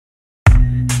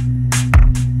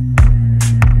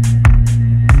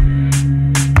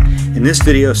In this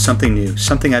video, something new,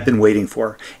 something I've been waiting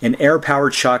for, an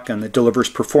air-powered shotgun that delivers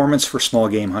performance for small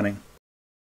game hunting.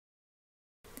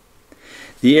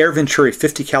 The Air Venturi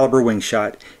 50 caliber wing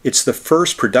shot. It's the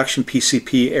first production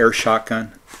PCP air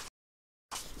shotgun.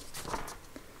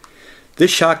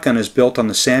 This shotgun is built on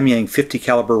the Samyang 50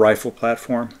 caliber rifle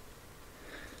platform.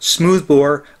 Smooth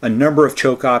bore, a number of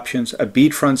choke options, a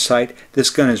bead front sight,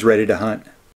 this gun is ready to hunt.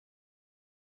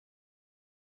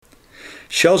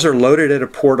 Shells are loaded at a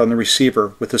port on the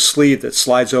receiver with a sleeve that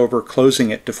slides over, closing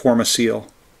it to form a seal.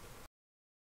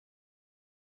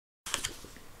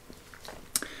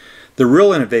 The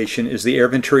real innovation is the Air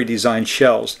Venturi designed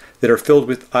shells that are filled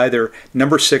with either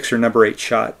number 6 or number 8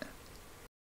 shot.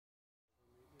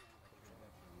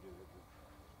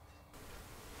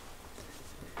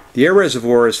 The air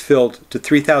reservoir is filled to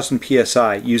 3000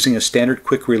 psi using a standard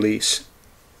quick release.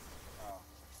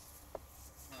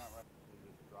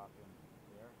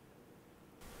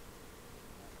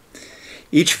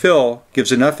 Each fill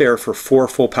gives enough air for 4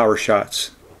 full power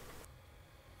shots.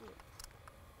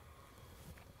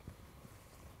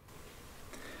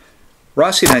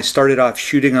 Rossi and I started off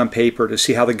shooting on paper to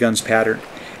see how the gun's patterned.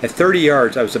 At 30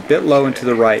 yards I was a bit low and to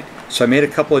the right, so I made a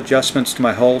couple adjustments to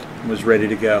my hold and was ready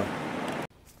to go.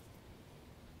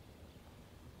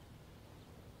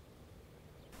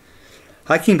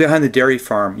 Hiking behind the dairy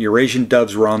farm, Eurasian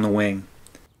doves were on the wing.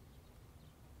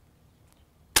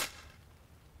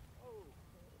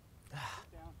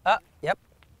 Yep.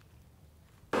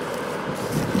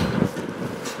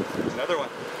 Another one.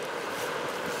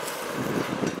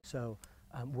 So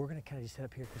we're going to kind of just set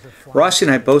up here because they're flying. Rossi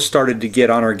and I both started to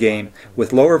get on our game.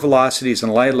 With lower velocities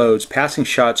and light loads, passing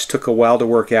shots took a while to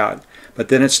work out, but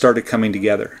then it started coming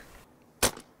together.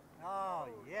 Oh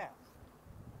yeah.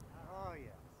 Oh yeah.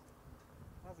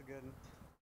 That's a good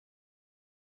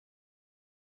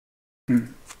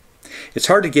one. It's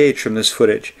hard to gauge from this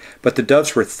footage, but the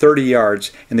doves were 30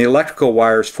 yards and the electrical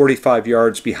wires 45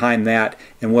 yards behind that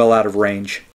and well out of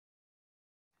range.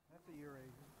 That's a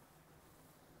Eurasian.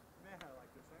 Man, I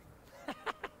like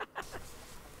this thing.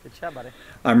 Good job, buddy.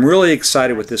 I'm really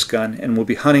excited with this gun and will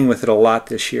be hunting with it a lot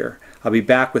this year. I'll be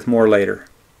back with more later.